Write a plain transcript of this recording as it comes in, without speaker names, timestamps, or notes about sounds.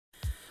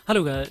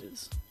Hello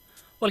guys,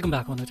 welcome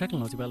back on the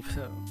Technology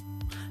Welfare.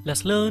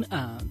 Let's learn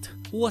and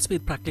what's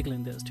with practical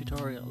in this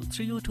tutorial.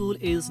 3U tool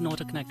is not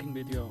connecting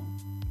with your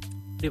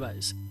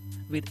device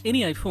with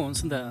any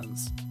iPhones. Then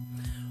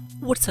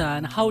what's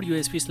and how do you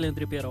especially in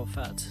the repair of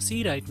it?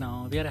 See, right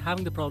now we are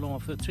having the problem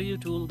of a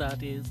 3U tool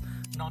that is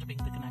not being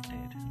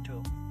connected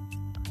to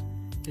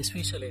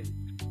especially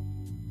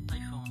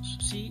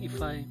iPhones. See,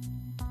 if I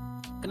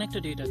connect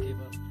a data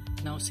cable,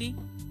 now see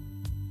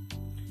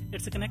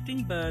it's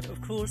connecting, but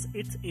of course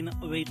it's in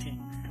waiting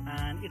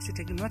and it's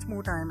taking much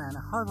more time, and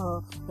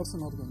however it's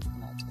not going to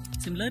connect.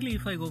 Similarly,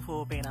 if I go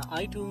for open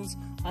iTunes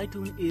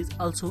is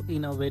also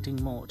in a waiting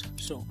mode.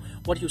 So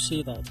what you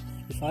say that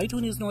if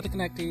iTunes is not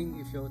connecting,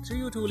 if your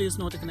 3U tool is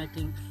not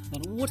connecting,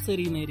 then what's the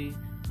remedy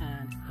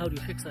and how do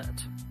you fix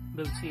that?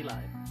 We'll see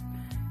live.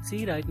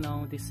 See, right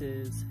now this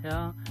is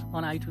here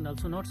on iTunes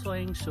also not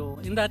showing. So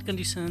in that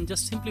condition,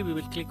 just simply we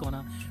will click on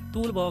a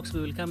toolbox,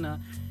 we will come now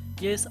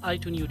yes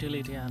iTunes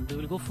utility, and we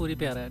will go for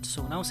repair it.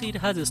 So now see it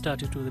has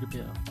started to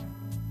repair,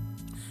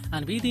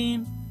 and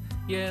within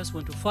 1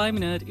 to 5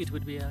 minutes it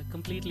would be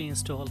completely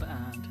installed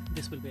and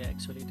this will be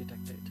actually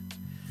detected.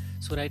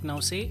 So right now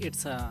say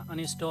it's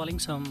uninstalling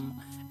some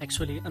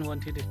actually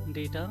unwanted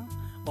data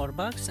or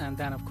bugs, and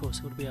then of course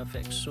it would be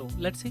fixed. So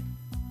let's see,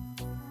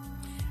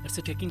 it's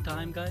taking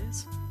time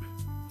guys,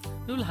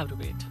 we will have to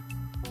wait,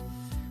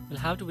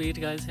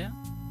 guys. Here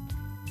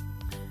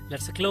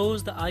let's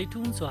close the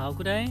iTunes. So how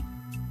could I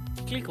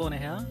click on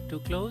here to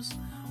close,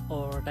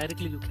 or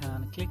directly you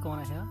can click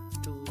on here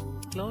to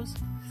close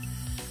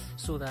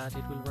so that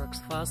it will work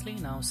fastly.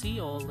 Now see,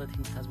 all the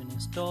things has been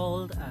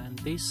installed, and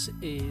this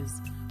is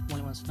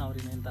only once now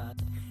remain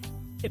that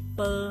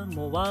Apple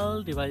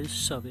mobile device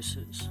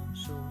services.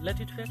 So let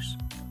it fix,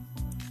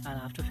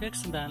 and after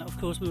fix, then of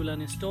course we will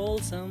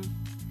uninstall some.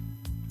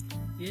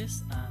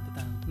 Yes, and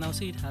then now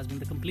see it has been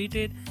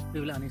completed.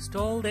 We will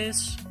uninstall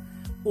this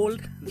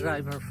old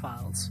driver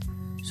files.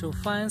 So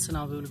fine, so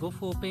now we will go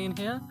for open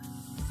here.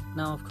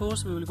 Now of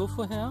course we will go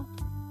for here.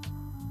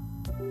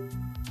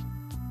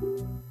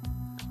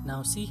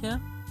 Now see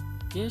here,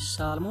 yes,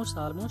 almost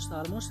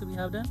we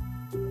have done.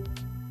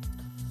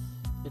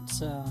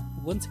 It's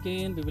once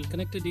again we will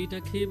connect the data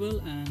cable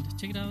and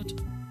check it out.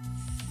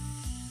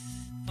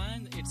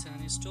 Fine, it's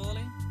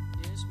uninstalling.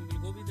 Yes, we will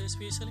go with this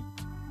especially.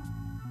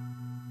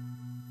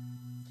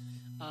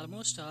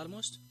 Almost.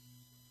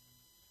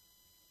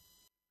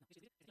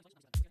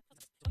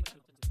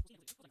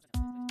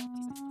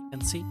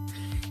 And see,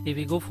 if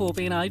we go for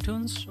open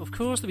iTunes, of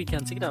course we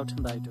can check it out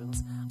in the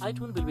iTunes.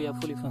 iTunes will be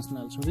fully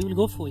functional, so we will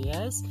go for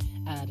yes,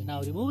 and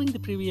now removing the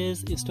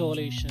previous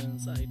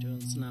installations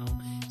iTunes. Now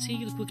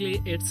see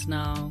quickly it's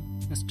now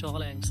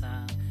installing,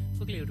 and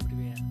quickly it will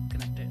be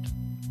connected.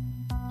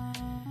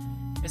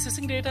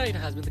 Assessing data, it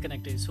has been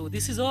connected. So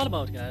this is all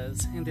about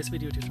guys in this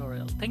video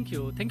tutorial. Thank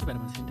you very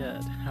much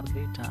indeed. Have a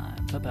great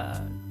time. Bye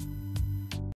bye.